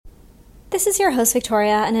This is your host,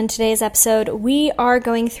 Victoria, and in today's episode, we are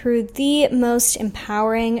going through the most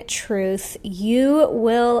empowering truth you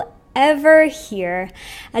will ever hear.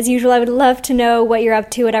 As usual, I would love to know what you're up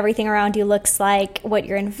to, what everything around you looks like, what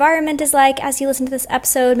your environment is like as you listen to this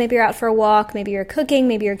episode. Maybe you're out for a walk, maybe you're cooking,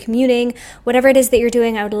 maybe you're commuting, whatever it is that you're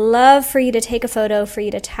doing. I would love for you to take a photo, for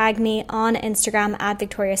you to tag me on Instagram at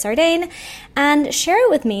Victoria Sardane and share it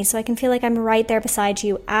with me so I can feel like I'm right there beside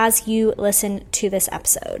you as you listen to this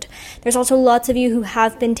episode. There's also lots of you who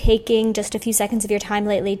have been taking just a few seconds of your time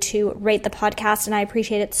lately to rate the podcast, and I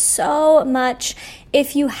appreciate it so much.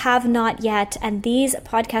 If you have not yet, and these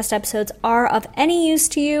podcast episodes are of any use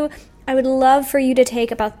to you, I would love for you to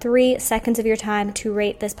take about 3 seconds of your time to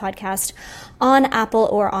rate this podcast on Apple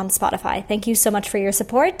or on Spotify. Thank you so much for your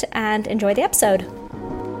support and enjoy the episode.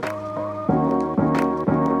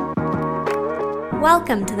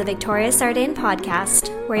 Welcome to the Victoria Sardane podcast,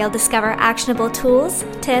 where you'll discover actionable tools,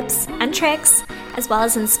 tips, and tricks, as well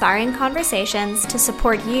as inspiring conversations to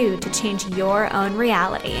support you to change your own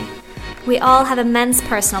reality. We all have immense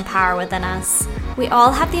personal power within us. We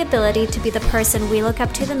all have the ability to be the person we look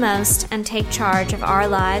up to the most and take charge of our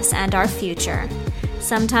lives and our future.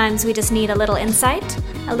 Sometimes we just need a little insight,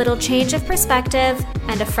 a little change of perspective,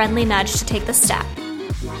 and a friendly nudge to take the step.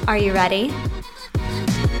 Are you ready?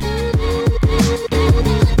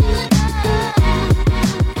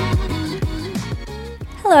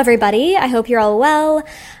 Hello everybody, I hope you're all well.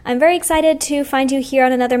 I'm very excited to find you here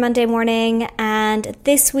on another Monday morning, and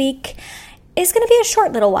this week is going to be a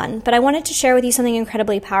short little one, but I wanted to share with you something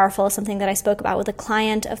incredibly powerful, something that I spoke about with a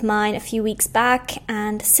client of mine a few weeks back,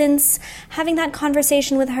 and since having that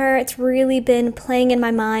conversation with her, it's really been playing in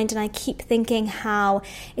my mind, and I keep thinking how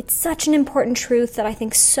it's such an important truth that I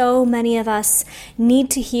think so many of us need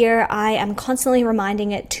to hear. I am constantly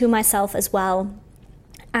reminding it to myself as well.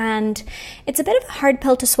 And it's a bit of a hard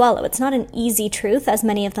pill to swallow. It's not an easy truth, as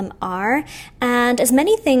many of them are. And as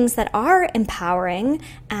many things that are empowering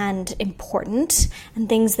and important, and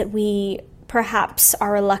things that we perhaps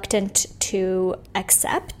are reluctant to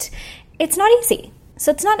accept, it's not easy.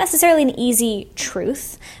 So it's not necessarily an easy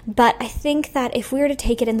truth, but I think that if we were to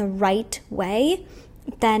take it in the right way,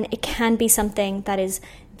 then it can be something that is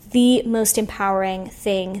the most empowering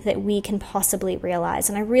thing that we can possibly realize.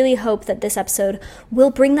 And I really hope that this episode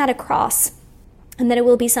will bring that across, and that it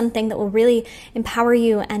will be something that will really empower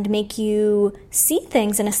you and make you see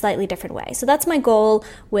things in a slightly different way. So that's my goal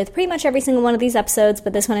with pretty much every single one of these episodes,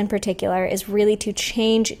 but this one in particular is really to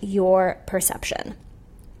change your perception.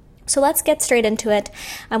 So let's get straight into it.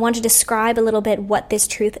 I want to describe a little bit what this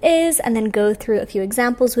truth is, and then go through a few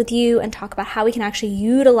examples with you and talk about how we can actually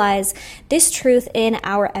utilize this truth in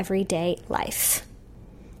our everyday life.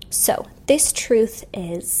 So this truth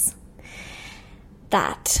is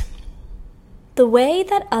that the way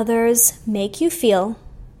that others make you feel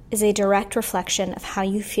is a direct reflection of how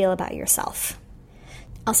you feel about yourself.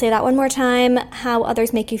 I'll say that one more time. How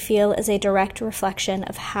others make you feel is a direct reflection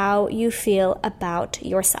of how you feel about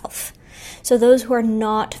yourself. So those who are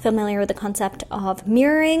not familiar with the concept of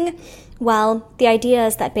mirroring, well, the idea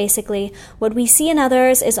is that basically what we see in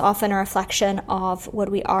others is often a reflection of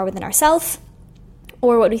what we are within ourselves,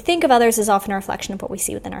 or what we think of others is often a reflection of what we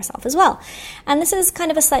see within ourselves as well. And this is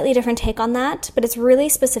kind of a slightly different take on that, but it's really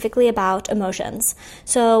specifically about emotions.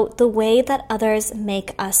 So the way that others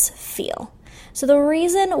make us feel. So the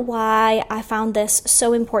reason why I found this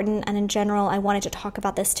so important, and in general I wanted to talk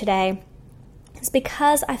about this today, is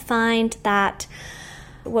because I find that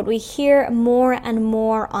what we hear more and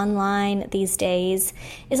more online these days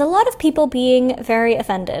is a lot of people being very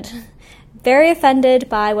offended. Very offended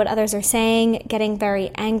by what others are saying, getting very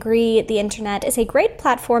angry. The internet is a great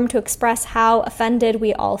platform to express how offended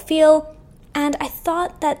we all feel. And I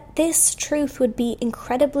thought that this truth would be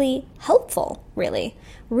incredibly helpful, really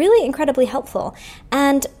incredibly helpful.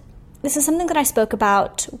 And this is something that I spoke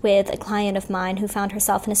about with a client of mine who found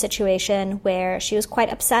herself in a situation where she was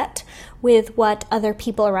quite upset with what other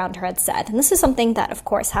people around her had said. And this is something that, of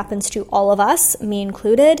course, happens to all of us, me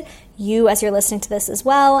included, you as you're listening to this as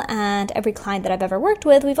well, and every client that I've ever worked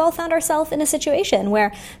with. We've all found ourselves in a situation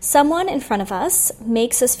where someone in front of us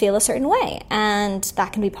makes us feel a certain way. And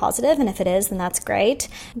that can be positive, and if it is, then that's great.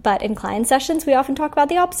 But in client sessions, we often talk about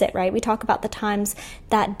the opposite, right? We talk about the times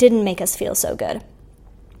that didn't make us feel so good.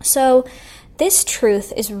 So this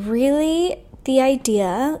truth is really the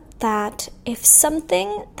idea that if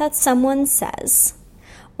something that someone says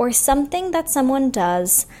or something that someone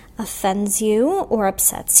does offends you or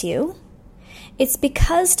upsets you, it's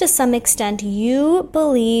because to some extent you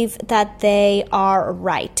believe that they are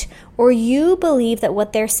right, or you believe that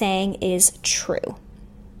what they're saying is true.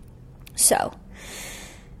 So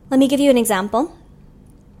Let me give you an example.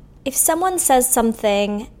 If someone says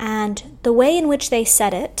something and the way in which they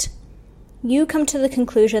said it, you come to the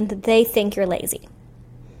conclusion that they think you're lazy.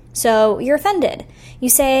 So you're offended. You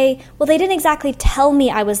say, well, they didn't exactly tell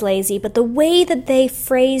me I was lazy, but the way that they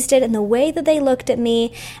phrased it and the way that they looked at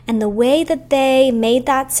me and the way that they made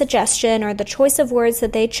that suggestion or the choice of words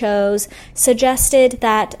that they chose suggested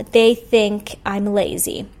that they think I'm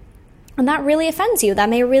lazy. And that really offends you. That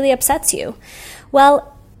may really upsets you.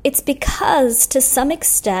 Well, it's because to some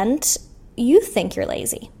extent you think you're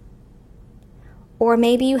lazy. Or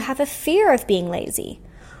maybe you have a fear of being lazy.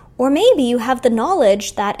 Or maybe you have the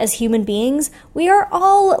knowledge that as human beings, we are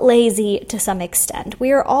all lazy to some extent.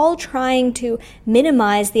 We are all trying to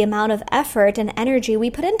minimize the amount of effort and energy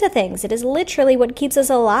we put into things. It is literally what keeps us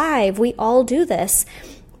alive. We all do this.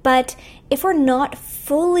 But if we're not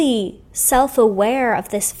fully self-aware of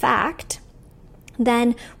this fact,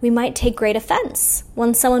 then we might take great offense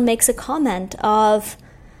when someone makes a comment of,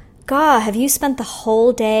 God, have you spent the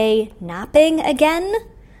whole day napping again?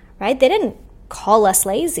 Right? They didn't call us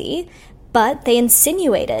lazy, but they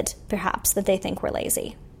insinuated perhaps that they think we're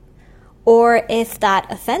lazy. Or if that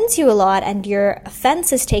offends you a lot and your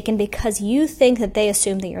offense is taken because you think that they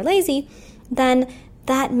assume that you're lazy, then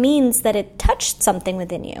that means that it touched something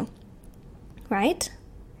within you, right?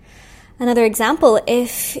 Another example,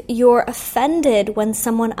 if you're offended when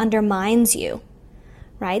someone undermines you,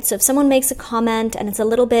 right? So if someone makes a comment and it's a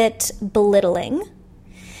little bit belittling,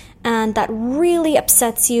 and that really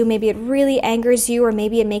upsets you, maybe it really angers you, or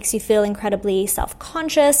maybe it makes you feel incredibly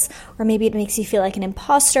self-conscious, or maybe it makes you feel like an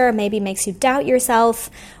imposter, or maybe it makes you doubt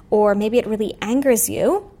yourself, or maybe it really angers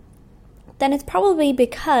you, then it's probably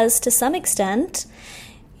because, to some extent,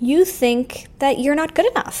 you think that you're not good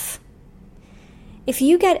enough. If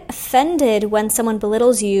you get offended when someone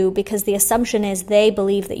belittles you because the assumption is they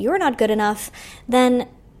believe that you're not good enough, then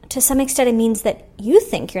to some extent it means that you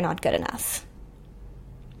think you're not good enough.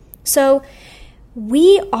 So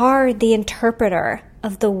we are the interpreter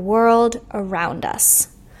of the world around us.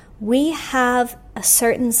 We have a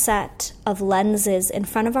certain set of lenses in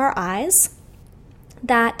front of our eyes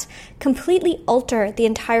that completely alter the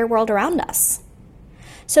entire world around us.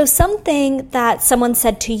 So something that someone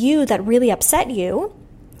said to you that really upset you,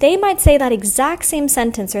 they might say that exact same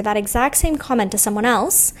sentence or that exact same comment to someone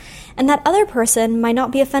else, and that other person might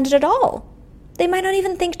not be offended at all. They might not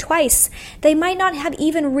even think twice. They might not have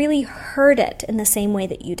even really heard it in the same way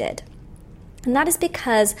that you did. And that is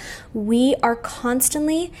because we are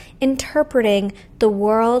constantly interpreting the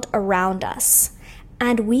world around us.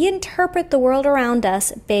 And we interpret the world around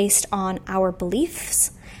us based on our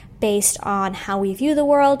beliefs, based on how we view the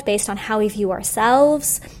world, based on how we view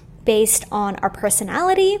ourselves, based on our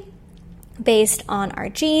personality, based on our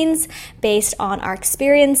genes, based on our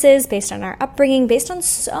experiences, based on our upbringing, based on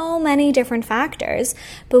so many different factors,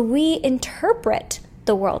 but we interpret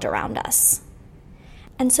the world around us.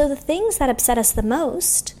 And so the things that upset us the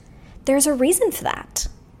most, there's a reason for that.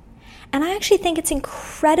 And I actually think it's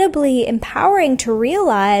incredibly empowering to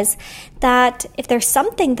realize that if there's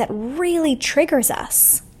something that really triggers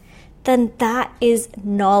us, then that is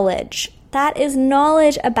knowledge. That is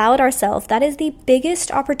knowledge about ourselves. That is the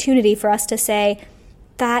biggest opportunity for us to say,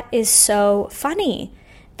 that is so funny.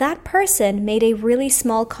 That person made a really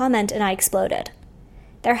small comment and I exploded.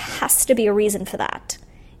 There has to be a reason for that.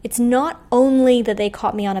 It's not only that they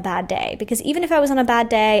caught me on a bad day, because even if I was on a bad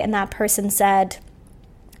day and that person said,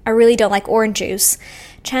 I really don't like orange juice,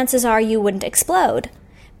 chances are you wouldn't explode.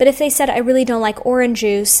 But if they said, I really don't like orange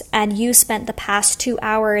juice, and you spent the past 2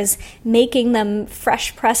 hours making them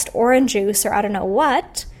fresh pressed orange juice or I don't know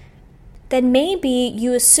what, then maybe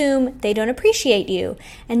you assume they don't appreciate you.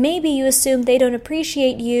 And maybe you assume they don't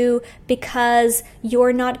appreciate you because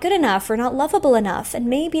you're not good enough or not lovable enough. And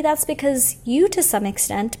maybe that's because you, to some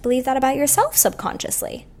extent, believe that about yourself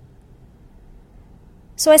subconsciously.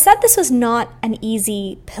 So I said this was not an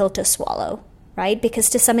easy pill to swallow, right? Because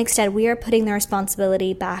to some extent, we are putting the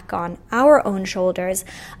responsibility back on our own shoulders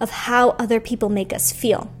of how other people make us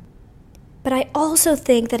feel. But I also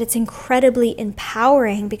think that it's incredibly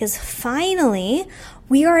empowering because finally,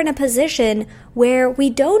 we are in a position where we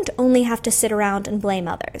don't only have to sit around and blame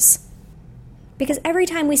others. Because every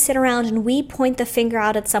time we sit around and we point the finger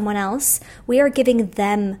out at someone else, we are giving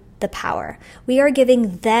them the power. We are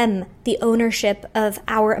giving them the ownership of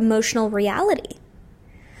our emotional reality.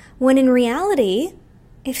 When in reality,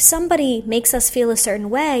 if somebody makes us feel a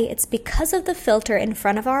certain way, it's because of the filter in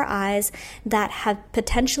front of our eyes that have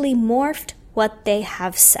potentially morphed what they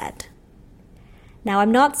have said. Now,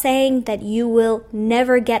 I'm not saying that you will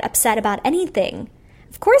never get upset about anything.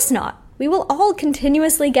 Of course not. We will all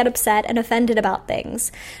continuously get upset and offended about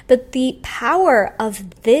things. But the power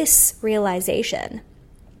of this realization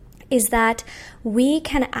is that we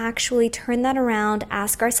can actually turn that around,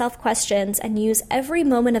 ask ourselves questions, and use every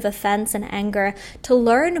moment of offense and anger to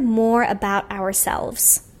learn more about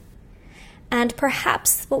ourselves. And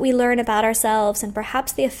perhaps what we learn about ourselves, and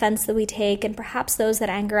perhaps the offense that we take, and perhaps those that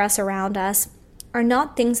anger us around us, are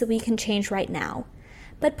not things that we can change right now.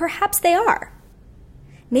 But perhaps they are.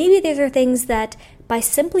 Maybe these are things that by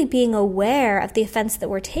simply being aware of the offense that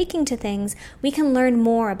we're taking to things, we can learn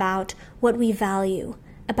more about what we value,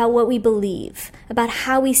 about what we believe, about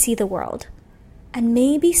how we see the world. And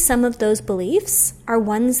maybe some of those beliefs are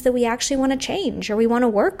ones that we actually want to change or we want to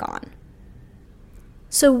work on.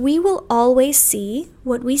 So we will always see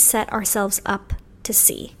what we set ourselves up to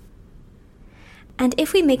see. And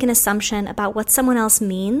if we make an assumption about what someone else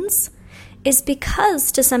means, is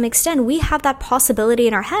because to some extent we have that possibility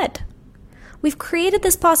in our head. We've created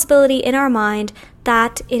this possibility in our mind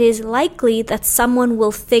that it is likely that someone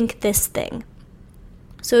will think this thing.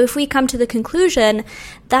 So if we come to the conclusion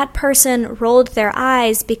that person rolled their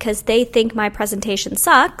eyes because they think my presentation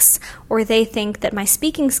sucks, or they think that my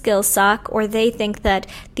speaking skills suck, or they think that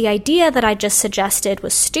the idea that I just suggested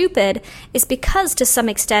was stupid, is because to some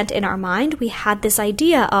extent in our mind we had this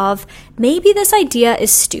idea of maybe this idea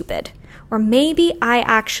is stupid, or maybe I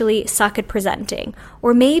actually suck at presenting,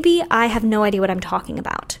 or maybe I have no idea what I'm talking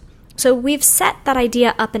about. So we've set that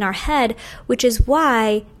idea up in our head, which is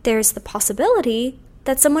why there's the possibility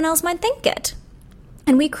that someone else might think it.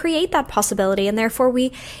 And we create that possibility, and therefore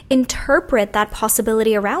we interpret that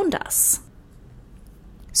possibility around us.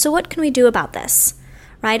 So what can we do about this?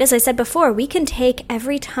 Right? As I said before, we can take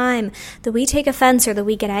every time that we take offense or that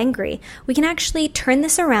we get angry, we can actually turn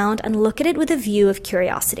this around and look at it with a view of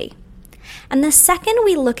curiosity. And the second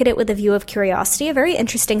we look at it with a view of curiosity, a very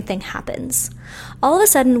interesting thing happens. All of a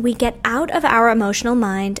sudden, we get out of our emotional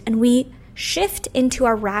mind and we shift into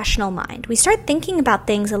our rational mind. We start thinking about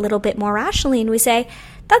things a little bit more rationally, and we say,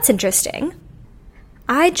 that's interesting.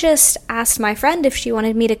 I just asked my friend if she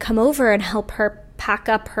wanted me to come over and help her pack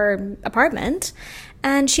up her apartment,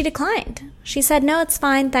 and she declined. She said, no, it's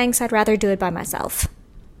fine, thanks, I'd rather do it by myself.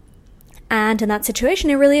 And in that situation,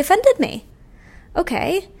 it really offended me.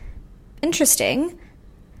 Okay, interesting.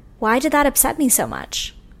 Why did that upset me so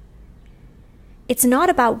much? It's not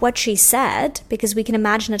about what she said, because we can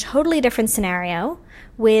imagine a totally different scenario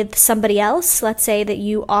with somebody else. Let's say that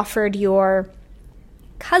you offered your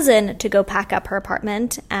cousin to go pack up her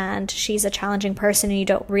apartment, and she's a challenging person and you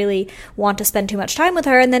don't really want to spend too much time with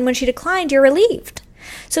her, and then when she declined, you're relieved.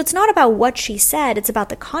 So it's not about what she said, it's about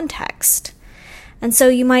the context. And so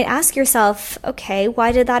you might ask yourself, okay,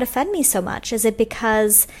 why did that offend me so much? Is it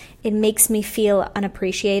because it makes me feel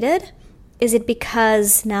unappreciated? Is it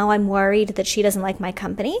because now I'm worried that she doesn't like my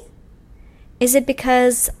company? Is it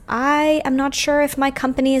because I am not sure if my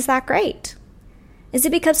company is that great? Is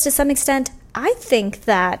it because to some extent I think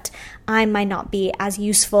that I might not be as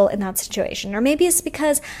useful in that situation? Or maybe it's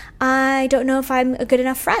because I don't know if I'm a good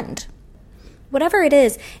enough friend. Whatever it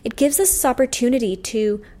is, it gives us this opportunity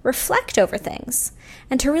to reflect over things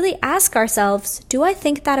and to really ask ourselves, do I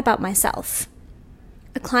think that about myself?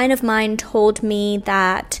 A client of mine told me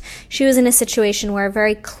that she was in a situation where a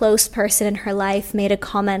very close person in her life made a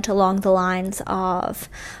comment along the lines of,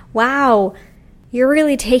 wow, you're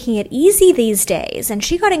really taking it easy these days. And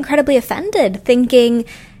she got incredibly offended, thinking,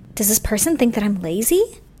 does this person think that I'm lazy?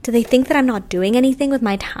 Do they think that I'm not doing anything with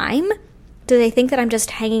my time? Do they think that I'm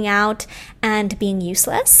just hanging out and being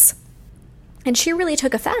useless? And she really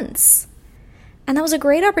took offense. And that was a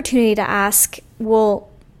great opportunity to ask, well,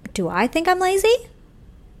 do I think I'm lazy?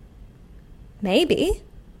 Maybe,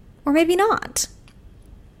 or maybe not.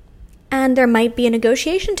 And there might be a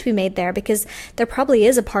negotiation to be made there, because there probably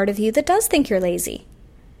is a part of you that does think you're lazy.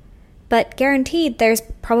 But guaranteed, there's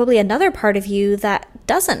probably another part of you that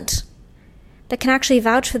doesn't, that can actually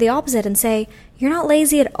vouch for the opposite and say, you're not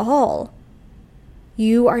lazy at all.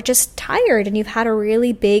 You are just tired and you've had a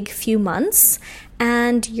really big few months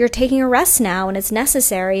and you're taking a rest now and it's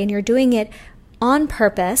necessary, and you're doing it on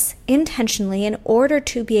purpose, intentionally, in order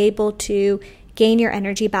to be able to gain your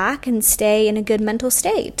energy back and stay in a good mental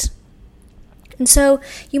state. And so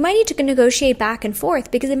you might need to negotiate back and forth,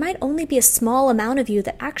 because it might only be a small amount of you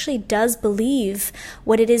that actually does believe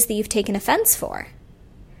what it is that you've taken offense for.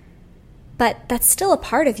 But that's still a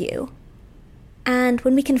part of you. And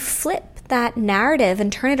when we can flip that narrative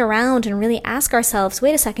and turn it around and really ask ourselves,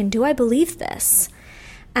 wait a second, do I believe this?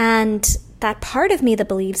 And that part of me that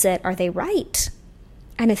believes it, are they right?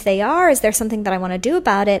 And if they are, is there something that I want to do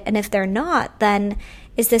about it? And if they're not, then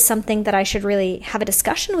Is this something that I should really have a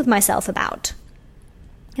discussion with myself about?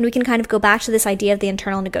 And we can kind of go back to this idea of the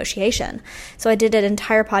internal negotiation. So I did an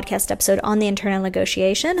entire podcast episode on the internal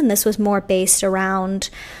negotiation, and this was more based around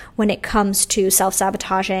when it comes to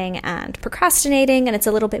self-sabotaging and procrastinating, and it's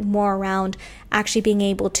a little bit more around actually being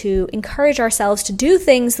able to encourage ourselves to do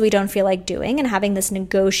things that we don't feel like doing and having this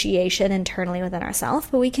negotiation internally within ourselves,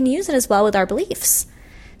 but we can use it as well with our beliefs.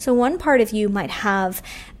 So one part of you might have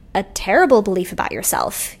a terrible belief about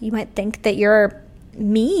yourself. You might think that you're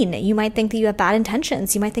mean. You might think that you have bad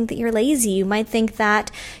intentions. You might think that you're lazy. You might think that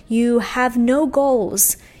you have no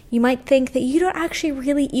goals. You might think that you don't actually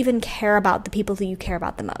really even care about the people that you care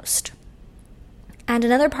about the most. And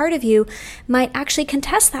another part of you might actually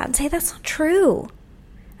contest that and say, that's not true.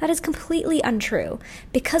 That is completely untrue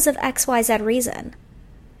because of XYZ reason.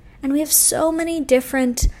 And we have so many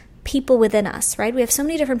different people within us, right? We have so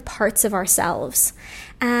many different parts of ourselves,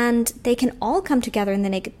 and they can all come together and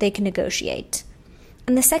then they can negotiate.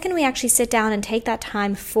 And the second we actually sit down and take that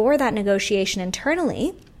time for that negotiation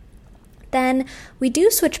internally, then we do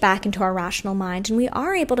switch back into our rational mind and we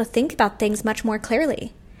are able to think about things much more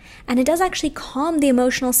clearly. And it does actually calm the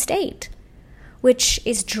emotional state, which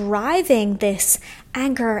is driving this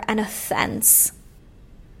anger and offense.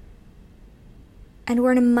 And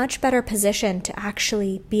we're in a much better position to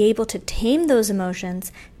actually be able to tame those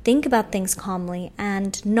emotions, think about things calmly,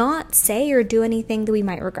 and not say or do anything that we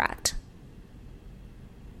might regret.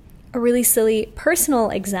 A really silly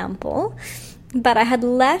personal example, but I had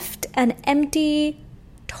left an empty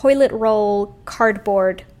toilet roll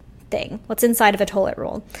cardboard thing, what's inside of a toilet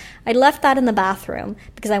roll. I'd left that in the bathroom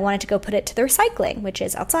because I wanted to go put it to the recycling, which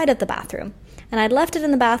is outside of the bathroom. And I'd left it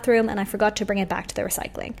in the bathroom and I forgot to bring it back to the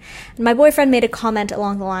recycling. And my boyfriend made a comment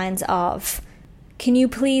along the lines of, "Can you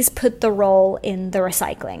please put the roll in the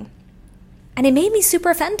recycling?" And it made me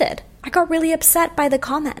super offended. I got really upset by the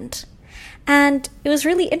comment. And it was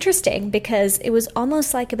really interesting because it was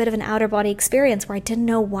almost like a bit of an outer body experience where I didn't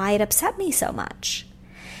know why it upset me so much.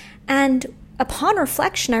 And upon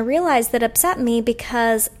reflection, I realized that it upset me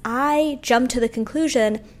because I jumped to the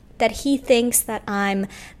conclusion that he thinks that I'm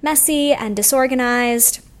messy and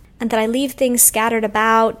disorganized and that I leave things scattered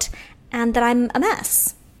about and that I'm a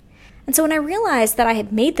mess. And so when I realized that I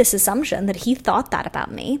had made this assumption that he thought that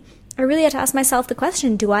about me, I really had to ask myself the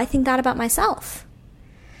question, do I think that about myself?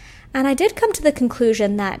 And I did come to the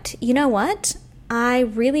conclusion that, you know what? I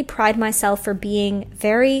really pride myself for being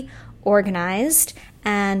very organized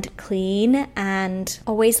and clean and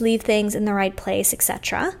always leave things in the right place,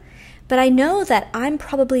 etc. But I know that I'm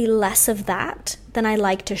probably less of that than I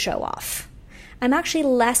like to show off. I'm actually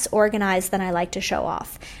less organized than I like to show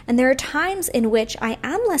off. And there are times in which I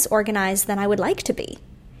am less organized than I would like to be,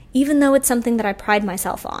 even though it's something that I pride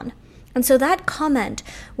myself on. And so that comment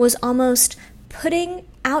was almost putting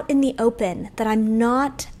out in the open that I'm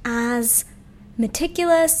not as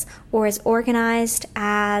meticulous or as organized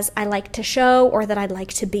as I like to show or that I'd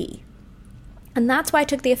like to be. And that's why I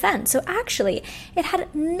took the offense. So actually, it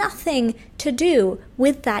had nothing to do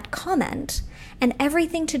with that comment and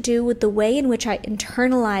everything to do with the way in which I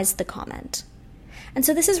internalized the comment. And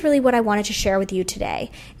so this is really what I wanted to share with you today.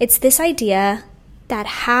 It's this idea that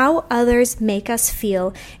how others make us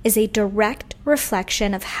feel is a direct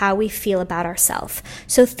reflection of how we feel about ourselves.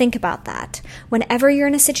 So think about that. Whenever you're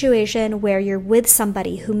in a situation where you're with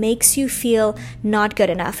somebody who makes you feel not good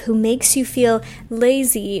enough, who makes you feel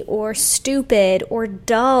lazy or stupid or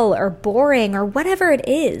dull or boring or whatever it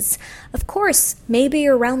is, of course, maybe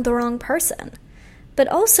you're around the wrong person. But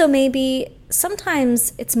also maybe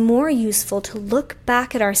sometimes it's more useful to look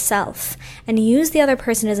back at ourselves and use the other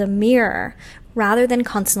person as a mirror rather than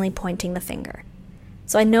constantly pointing the finger.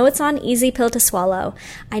 So I know it's not an easy pill to swallow.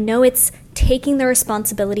 I know it's taking the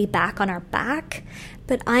responsibility back on our back,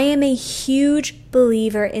 but I am a huge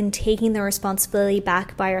believer in taking the responsibility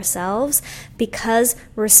back by ourselves because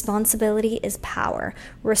responsibility is power.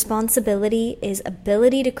 Responsibility is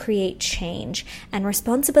ability to create change, and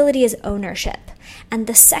responsibility is ownership. And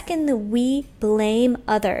the second that we blame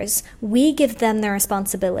others, we give them the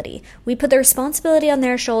responsibility. We put the responsibility on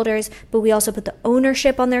their shoulders, but we also put the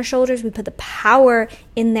ownership on their shoulders. We put the power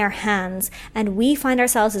in their hands, and we find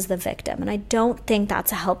ourselves as the victim. And I don't think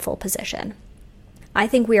that's a helpful position. I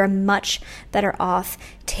think we are much better off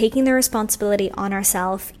taking the responsibility on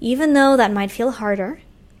ourselves, even though that might feel harder,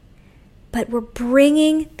 but we're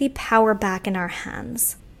bringing the power back in our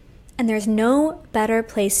hands. And there's no better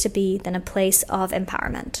place to be than a place of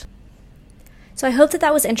empowerment. So I hope that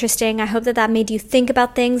that was interesting. I hope that that made you think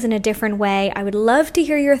about things in a different way. I would love to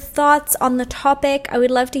hear your thoughts on the topic. I would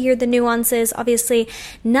love to hear the nuances. Obviously,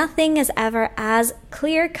 nothing is ever as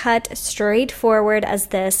clear-cut, straightforward as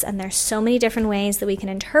this, and there's so many different ways that we can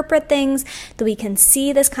interpret things, that we can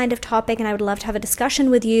see this kind of topic, and I would love to have a discussion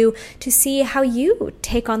with you to see how you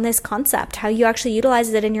take on this concept, how you actually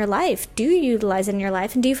utilize it in your life. Do you utilize it in your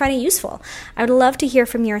life, and do you find it useful? I would love to hear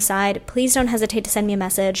from your side. Please don't hesitate to send me a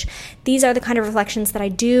message. These are the kind of reflections that I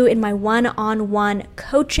do in my one-on-one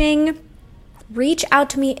coaching. Reach out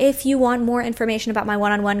to me if you want more information about my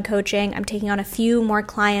one-on-one coaching. I'm taking on a few more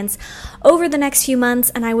clients over the next few months,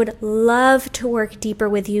 and I would love to work deeper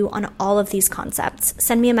with you on all of these concepts.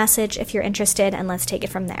 Send me a message if you're interested, and let's take it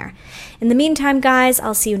from there. In the meantime, guys,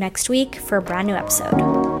 I'll see you next week for a brand new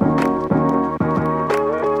episode.